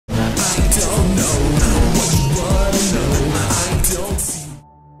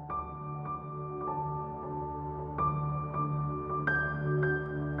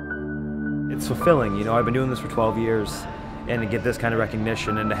fulfilling. You know, I've been doing this for 12 years, and to get this kind of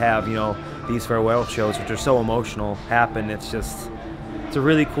recognition and to have, you know, these farewell shows, which are so emotional, happen, it's a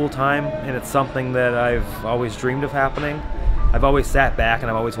really cool time, and it's something that I've always dreamed of happening. I've always sat back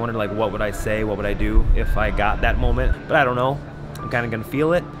and I've always wondered, like, what would I say, what would I do if I got that moment, but I don't know. I'm kind of gonna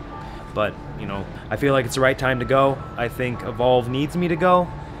feel it, but, you know, I feel like it's the right time to go. I think Evolve needs me to go.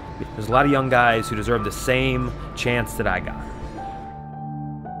 There's a lot of young guys who deserve the same chance that I got.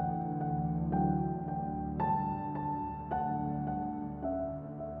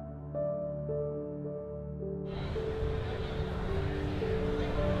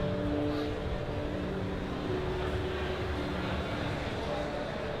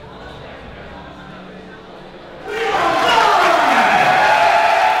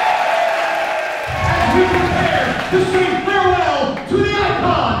 To say farewell to the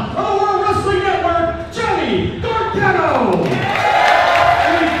icon of the World Wrestling Network, Johnny Gargano!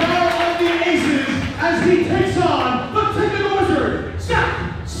 And a battle of the aces as he takes on the technical wizard,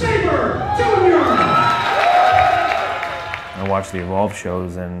 Zack Sabre Jr. I watch the Evolve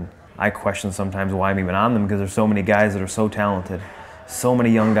shows and I question sometimes why I'm even on them, because there's so many guys that are so talented. So many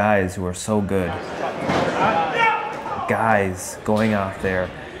young guys who are so good. Guys going out there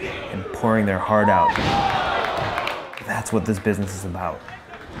and pouring their heart out. That's what this business is about.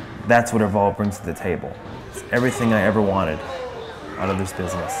 That's what Evolve brings to the table. It's everything I ever wanted out of this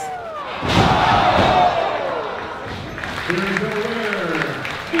business.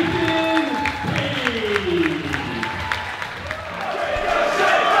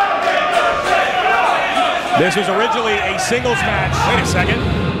 This was originally a singles match. Wait a second.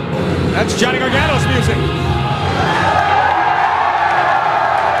 That's Johnny Gargano's music.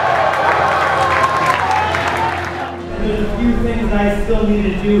 There's a few things I still need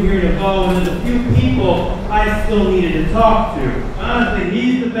to do here to go, and there's a few people I still needed to talk to. Honestly,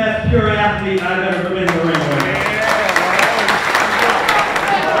 he's the best pure athlete I've ever been in the ring with.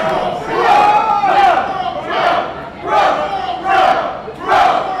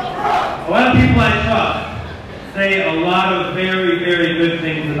 A lot of people I trust say a lot of very, very good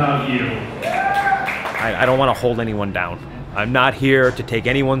things about you. I don't want to hold anyone down. I'm not here to take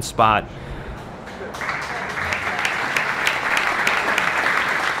anyone's spot.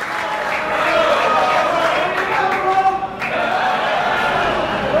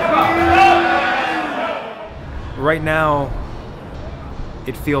 Right now,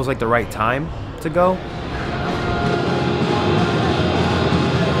 it feels like the right time to go.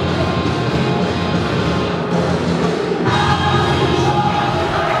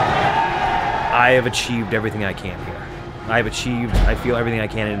 I have achieved everything I can here. I feel everything I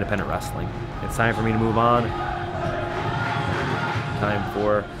can in independent wrestling. It's time for me to move on. Time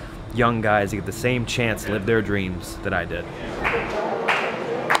for young guys to get the same chance to live their dreams that I did.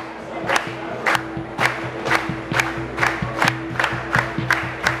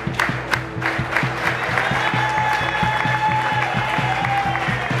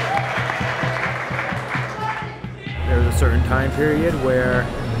 A certain time period where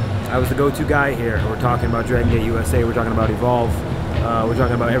I was the go-to guy here. We're talking about Dragon Gate USA, we're talking about Evolve, we're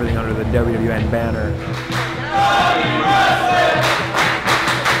talking about everything under the WWN banner.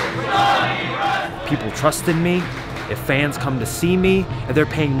 People trusted me. If fans come to see me, if they're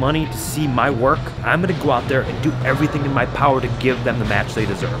paying money to see my work, I'm gonna go out there and do everything in my power to give them the match they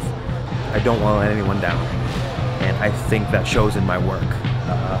deserve. I don't want to let anyone down, and I think that shows in my work.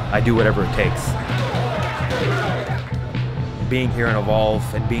 I do whatever it takes. Being here in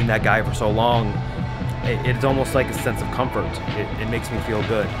Evolve and being that guy for so long, it's almost like a sense of comfort. It makes me feel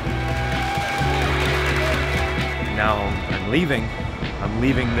good. Now I'm leaving. I'm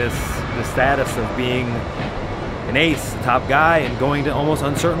leaving this status of being an ace, a top guy, and going to almost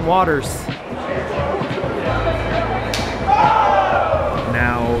uncertain waters.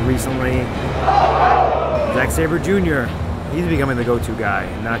 Now, recently, Zack Sabre Jr., he's becoming the go-to guy,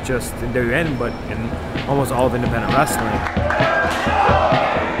 not just in WWN, but in almost all of independent wrestling.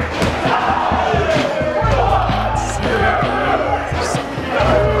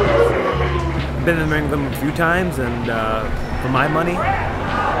 I've been in the ring with him a few times, and for my money,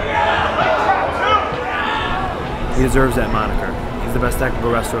 he deserves that moniker. He's the best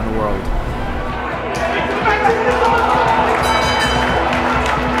technical wrestler in the world.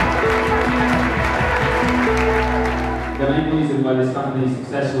 The main reason why this company is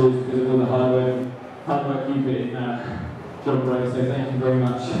successful is because of all the hard work you put in, Joppa, so thank you very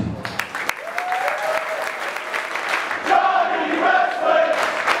much.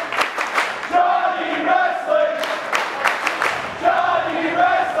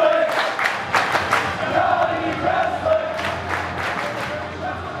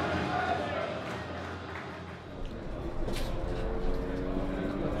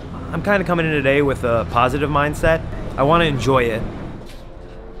 I'm kind of coming in today with a positive mindset. I want to enjoy it.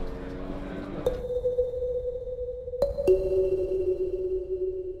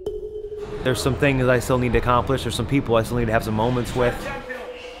 There's some things I still need to accomplish. There's some people I still need to have some moments with.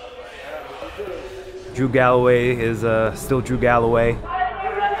 Drew Galloway is still Drew Galloway.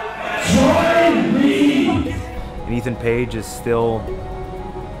 And Ethan Page is still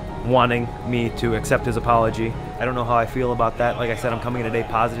wanting me to accept his apology. I don't know how I feel about that. Like I said, I'm coming in today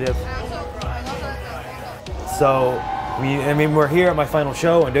positive. So, I mean, we're here at my final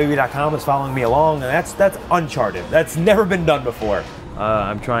show, and WWE.com is following me along, and that's uncharted. That's never been done before.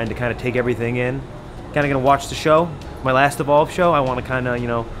 I'm trying to kind of take everything in. Kind of gonna watch the show, my last Evolve show. I want to kind of, you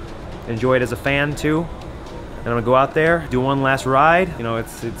know, enjoy it as a fan too. And I'm gonna go out there, do one last ride. You know,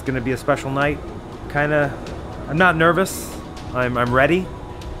 it's gonna be a special night. I'm not nervous. I'm ready.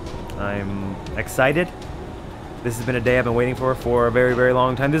 I'm excited. This has been a day I've been waiting for a very, very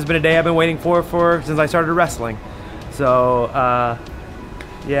long time. This has been a day I've been waiting for since I started wrestling. So,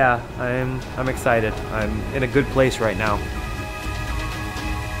 yeah, I'm excited. I'm in a good place right now.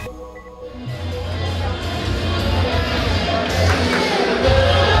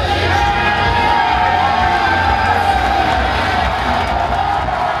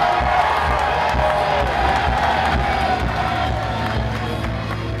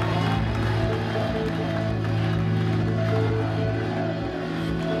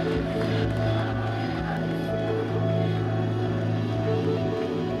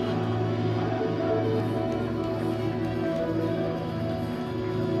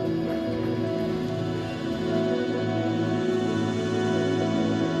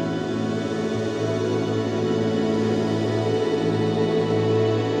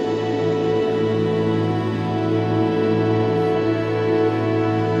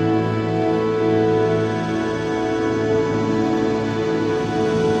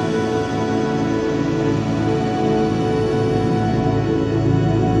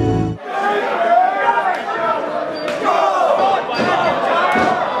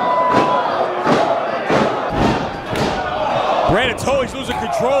 Always losing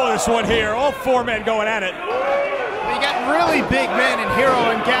control of this one here. All four men going at it. You got really big men in Hero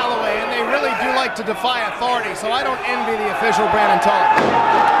and Galloway, and they really do like to defy authority, so I don't envy the official Brandon Toll.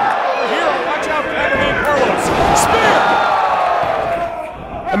 Hero, watch out for Everything Carlos. Spear!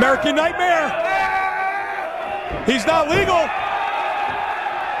 American Nightmare. He's not legal.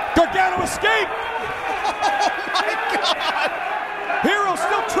 Gargano escaped. Oh my God! Hero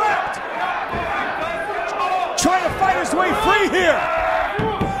still trapped. Trying to fight his way free here.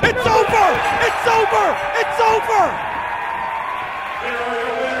 It's over! It's over! It's over! Here are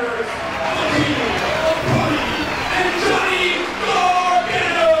your winners, and Johnny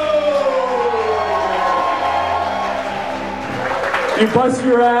Gargano! You bust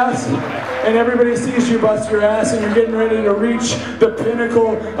your ass, and everybody sees you bust your ass, and you're getting ready to reach the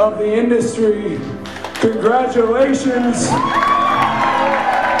pinnacle of the industry. Congratulations.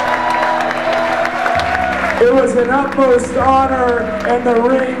 It was an utmost honor, and the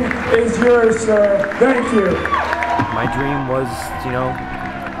ring is yours, sir. Thank you. My dream was, you know,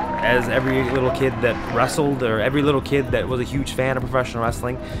 as every little kid that wrestled, or every little kid that was a huge fan of professional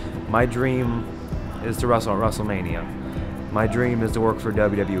wrestling, my dream is to wrestle at WrestleMania. My dream is to work for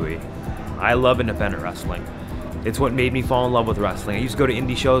WWE. I love independent wrestling. It's what made me fall in love with wrestling. I used to go to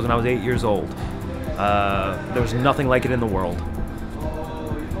indie shows when I was 8 years old. There was nothing like it in the world.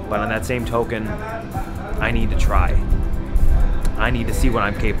 But on that same token, I need to try. I need to see what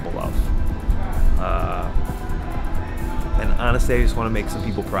I'm capable of. And honestly, I just want to make some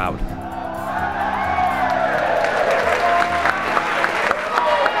people proud.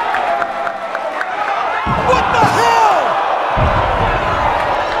 What the hell?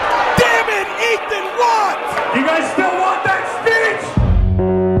 Damn it, Ethan, what? You guys still want that speech?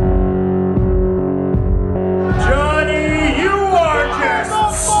 Johnny, you are just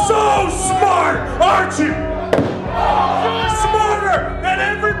so smart, aren't you? Smarter than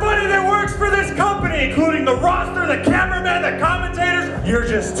everybody that works for this company, including the roster, the cameraman, the commentators. You're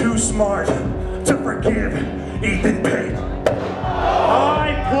just too smart to forgive Ethan Page.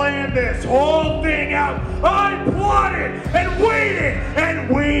 I planned this whole thing out. I plotted and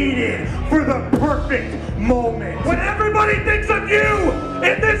waited for the perfect moment. When everybody thinks of you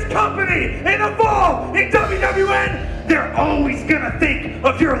in this company, in Evolve, in WWN, they're always gonna think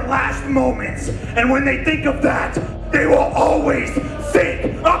of your last moments. And when they think of that, they will always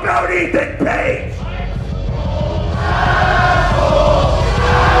think about Ethan Page.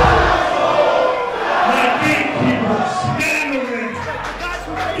 My gatekeepers, stand in the ring.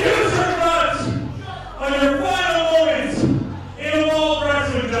 Use your guts on your final moments in Evolve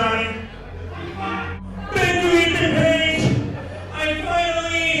Wrestling, Johnny.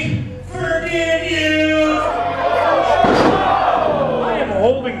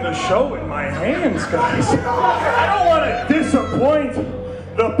 show in my hands, guys. I don't want to disappoint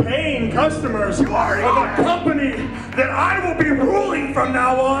the paying customers of a company that I will be ruling from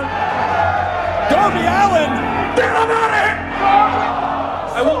now on. Darby Allin! Get him out of here!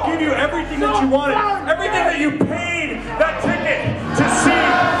 I will give you everything that you wanted, everything that you paid that ticket to see.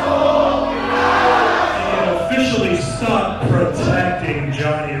 And officially stop protecting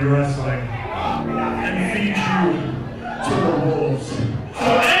Johnny Wrestling and feed you to the wolves. So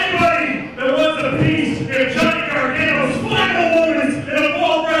anybody that wants a piece of Johnny Gargano's final moments in a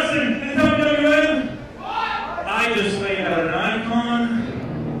ball wrestling in WWN, I just laid out an icon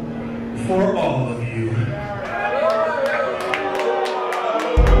for all of you.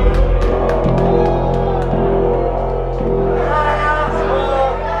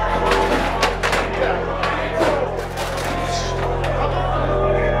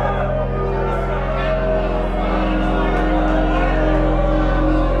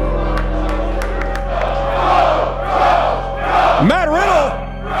 Matt Riddle!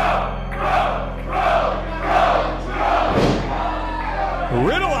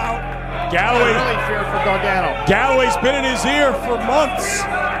 Riddle out. Galloway. I really fear for Gargano. Galloway's been in his ear for months.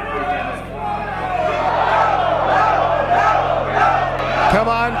 Come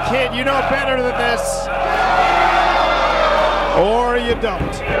on, kid, you know better than this. Or you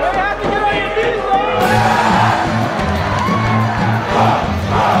don't.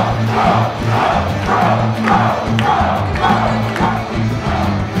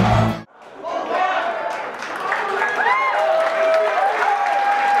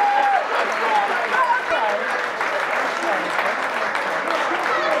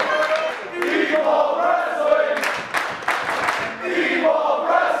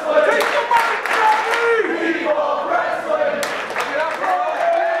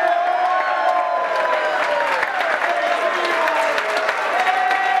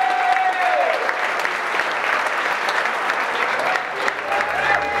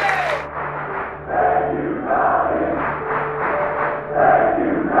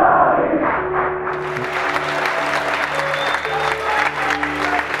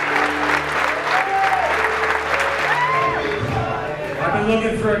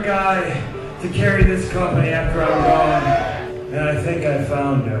 Looking for a guy to carry this company after I'm gone, and I think I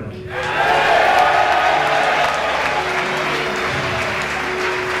found him.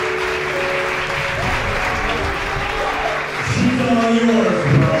 She's all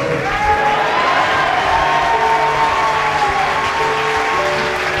yours, bro.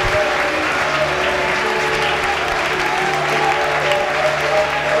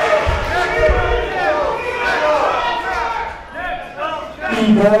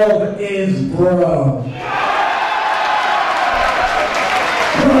 Ybor is bro.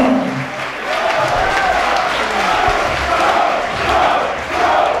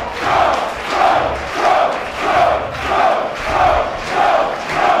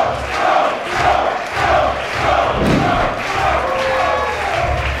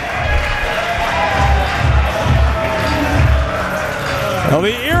 Well,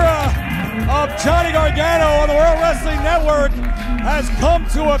 the era of Johnny Gargano on the World Wrestling Network has come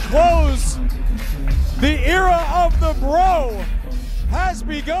to a close. The era of the bro has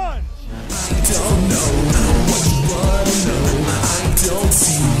begun. I don't know what you wanna know. I don't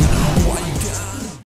see